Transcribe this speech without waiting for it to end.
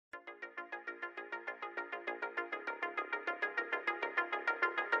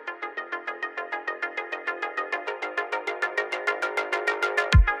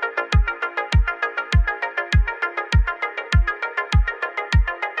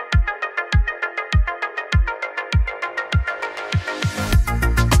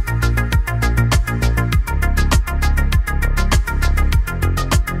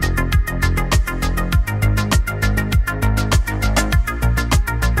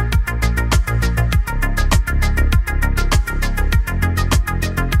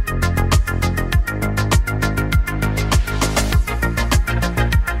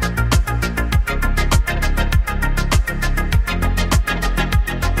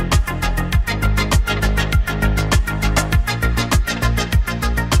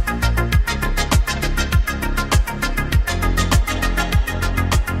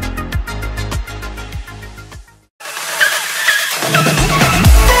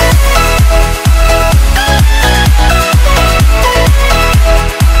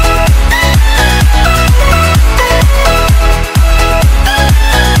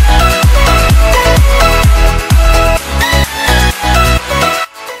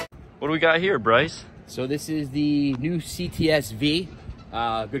do we got here, Bryce? So this is the new CTS-V.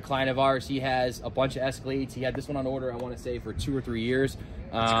 Good client of ours. He has a bunch of Escalades. He had this one on order, I want to say, for 2 or 3 years.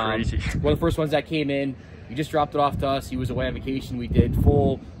 That's crazy. One of the first ones that came in. He just dropped it off to us. He was away on vacation. We did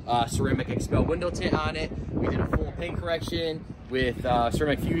full ceramic Expel window tint on it. We did a full paint correction with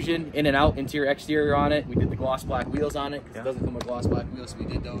ceramic fusion in and out, interior, exterior on it. We did the gloss black wheels on it because it doesn't come with gloss black wheels, so we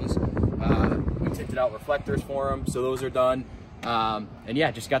did those. We tinted out reflectors for him, so those are done. And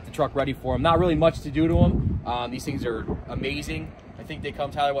yeah, just got the truck ready for him. Not really much to do to them. These things are amazing. I think they come,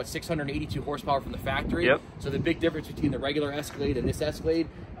 Tyler, what, 682 horsepower from the factory. Yep. So the big difference between the regular Escalade and this Escalade,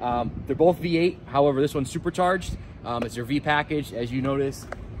 they're both V8. However, this one's supercharged. It's their V package. As you notice,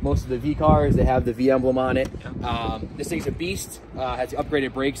 most of the V cars, they have the V emblem on it. This thing's a beast. Has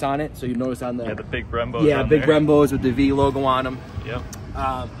upgraded brakes on it. So you notice on the... the big Brembos. Yeah, big Brembos with the V logo on them. Yep.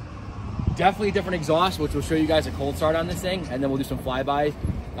 Definitely a different exhaust, which will show you guys a cold start on this thing, and then we'll do some flybys.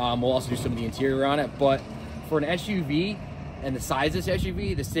 We'll also do some of the interior on it. But for an SUV and the size of this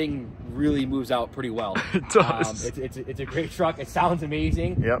SUV, this thing really moves out pretty well. It does. It's a great truck. It sounds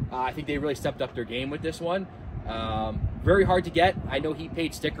amazing. Yep. I think they really stepped up their game with this one. Very hard to get. I know he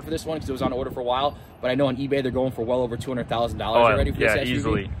paid sticker for this one because it was on order for a while, but I know on eBay they're going for well over $200,000 already for this SUV.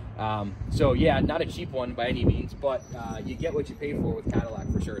 Easily. So yeah, not a cheap one by any means, but you get what you pay for with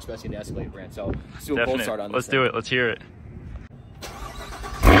Cadillac for sure, especially in the Escalade brand. So let's do a cold start on this. Let's do it. Let's hear it.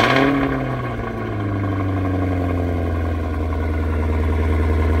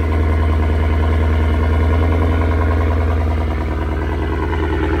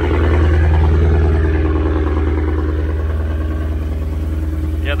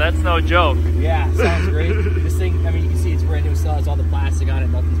 Yeah, that's no joke. Yeah, sounds great. This thing, I mean, you can see it's brand new. Still has all the plastic on it.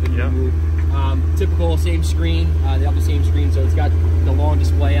 Nothing's been removed. Typical same screen. They have the same screen, so it's got the long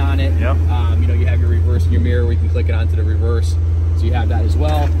display on it. Yep. You know, you have your reverse in your mirror where you can click it onto the reverse. So you have that as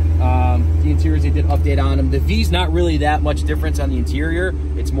well. The interiors, they did update on them. The V's not really that much difference on the interior.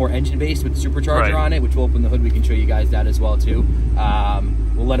 It's more engine based with the supercharger on it, which will open the hood. We can show you guys that as well too.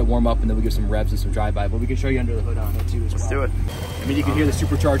 We'll let it warm up and then we'll give some revs and some drive-by, but we can show you under the hood on it too as well. Let's do it. I mean, you can hear the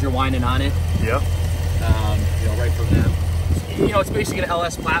supercharger whining on it. Yep. You know, right from them. You know, it's basically an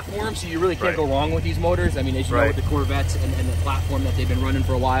LS platform, so you really can't go wrong with these motors. I mean, as you know, with the Corvettes and the platform that they've been running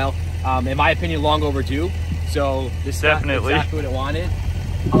for a while, in my opinion, long overdue. So this is exactly what it wanted.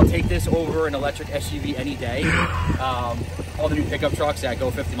 I'll take this over an electric SUV any day. All the new pickup trucks that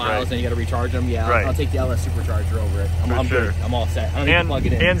go 50 miles and you got to recharge them. Yeah, I'll take the LS supercharger over it. I'm good. I'm all set. I don't need to plug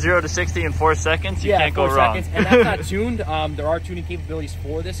it in. And 0 to 60 in 4 seconds. You can't go wrong. 4 seconds. And that's not tuned. There are tuning capabilities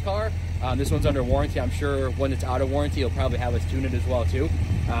for this car. This one's under warranty. I'm sure when it's out of warranty, he'll probably have us tune it as well too.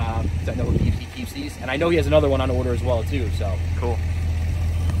 I know he keeps these, and I know he has another one on order as well too. So cool.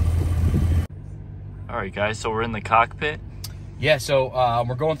 All right, guys. So we're in the cockpit. Yeah, so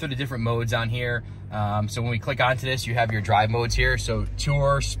we're going through the different modes on here. So when we click onto this, you have your drive modes here. So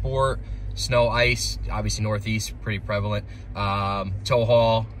Tour, Sport, Snow, Ice, obviously Northeast, pretty prevalent. Tow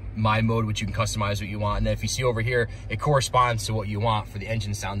Haul, My Mode, which you can customize what you want. And then if you see over here, it corresponds to what you want for the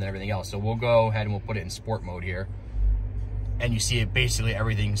engine sound and everything else. So we'll go ahead and we'll put it in Sport mode here. And you see it, basically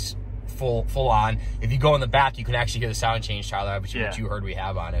everything's full on. If you go in the back, you can actually hear the sound change, Tyler, which you heard we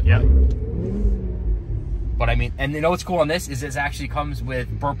have on it. Yeah. But I mean, and you know what's cool on this is this actually comes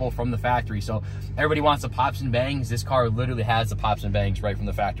with purple from the factory. So everybody wants the pops and bangs. This car literally has the pops and bangs right from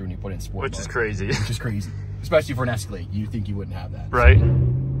the factory when you put it in sport mode. Which is crazy. Which is crazy. Especially for an Escalade. You think you wouldn't have that. Right.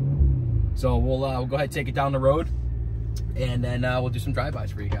 So we'll go ahead and take it down the road. And then we'll do some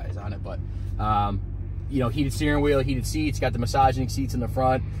drive-bys for you guys on it. But, you know, heated steering wheel, heated seats. Got the massaging seats in the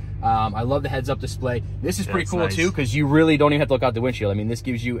front. I love the heads-up display. This is pretty cool too, because you really don't even have to look out the windshield. I mean, this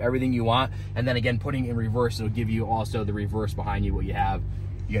gives you everything you want, and then again, putting in reverse, it'll give you also the reverse behind you. What you have,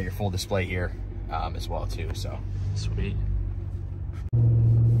 you got your full display here as well too. So sweet.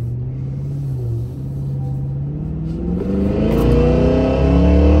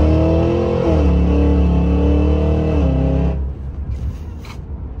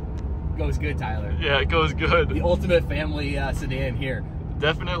 Goes good, Tyler. Yeah, it goes good. The ultimate family sedan here.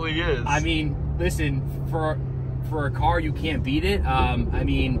 Definitely is. I mean, listen, for a car, you can't beat it. I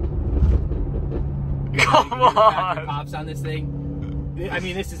mean, come on, pops on this thing. I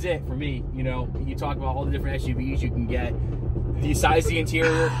mean, this is it for me. You know, you talk about all the different SUVs you can get, the size of the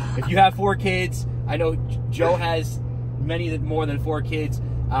interior. If you have 4 kids, I know Joe has many more than 4 kids.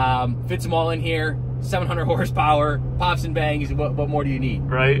 Fits them all in here. 700 horsepower, pops and bangs. What more do you need?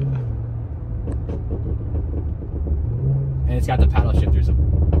 Right. And it's got the paddle shifters.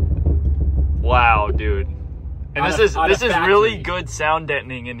 Wow, dude. And this is really good sound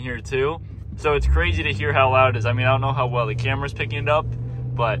deadening in here too. So it's crazy to hear how loud it is. I mean, I don't know how well the camera's picking it up,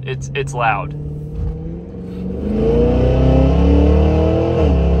 but it's loud.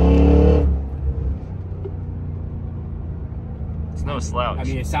 It's no slouch. I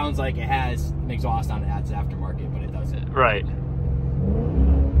mean, it sounds like it has an exhaust on it that's aftermarket, but it doesn't. Right.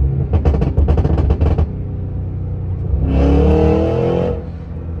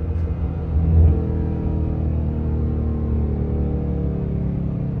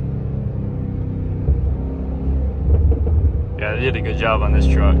 Yeah, they did a good job on this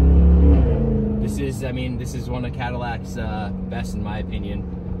truck. This is, I mean, this is one of Cadillac's best in my opinion.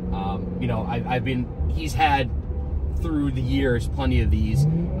 You know, he's had through the years plenty of these.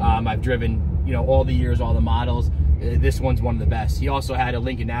 I've driven, you know, all the years, all the models. This one's one of the best. He also had a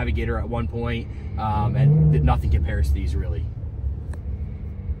Lincoln Navigator at one point, and nothing compares to these really.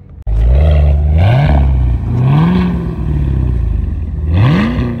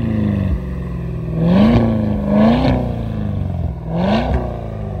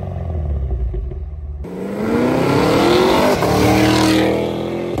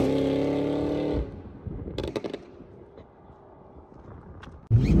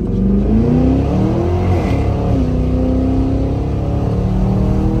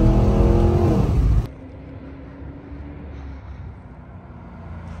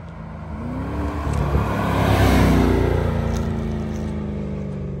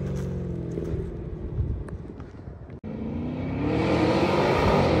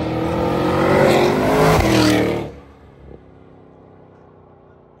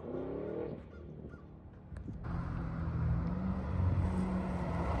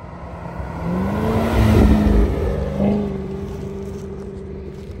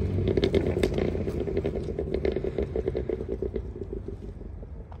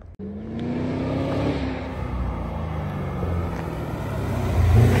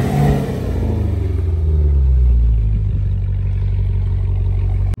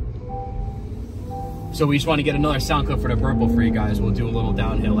 So we just want to get another sound clip for the purple for you guys. We'll do a little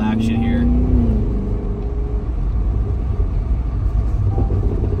downhill action here.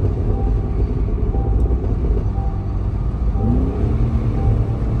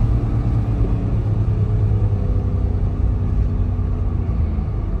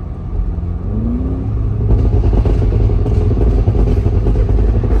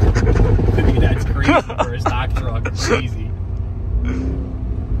 That's crazy for a stock truck. It's crazy.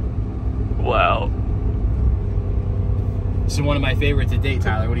 Wow. This is one of my favorites to date,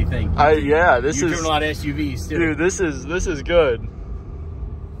 Tyler. What do you think? Yeah, this is. You've driven a lot of SUVs too. Dude, this is good.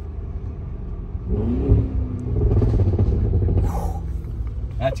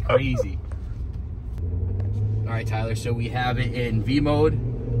 That's crazy. All right, Tyler. So we have it in V mode.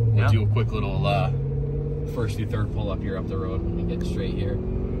 We'll do a quick little first to third pull up here up the road and get straight here.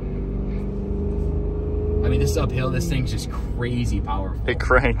 I mean, this uphill, this thing's just crazy powerful. It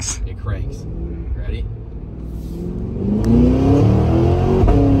cranks. It cranks. Ready?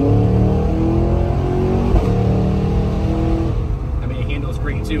 I mean, it handles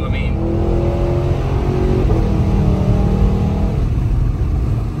great too. I mean,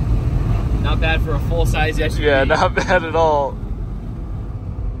 not bad for a full-size SUV. Yeah, not bad at all.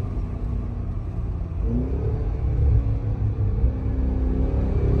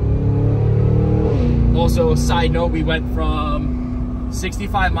 Also, side note, we went from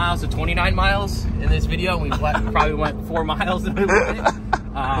 65 miles to 29 miles in this video. We probably went 4 miles in it.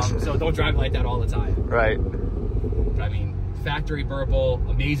 So don't drive like that all the time. Right. But I mean, factory purple,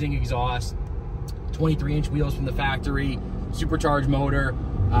 amazing exhaust, 23-inch wheels from the factory, supercharged motor.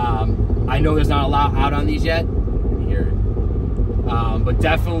 I know there's not a lot out on these yet. Here. But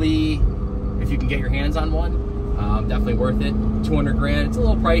definitely, if you can get your hands on one, definitely worth it. 200 grand. It's a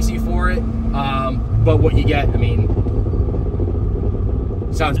little pricey for it. But what you get, I mean,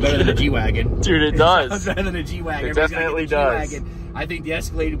 sounds better than a G-Wagon. Dude, it does. Sounds better than a G-Wagon. It definitely does. I think the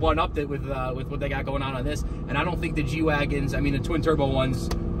Escalade one-upped it with what they got going on this. And I don't think the G-Wagons, I mean, the twin-turbo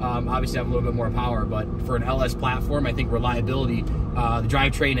ones obviously have a little bit more power. But for an LS platform, I think reliability, the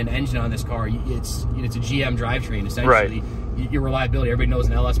drivetrain and engine on this car, it's a GM drivetrain, essentially. Right. Your reliability, everybody knows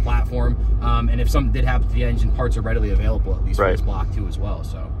an LS platform. And if something did happen to the engine, parts are readily available, at least for this block, too, as well.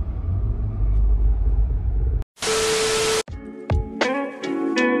 So.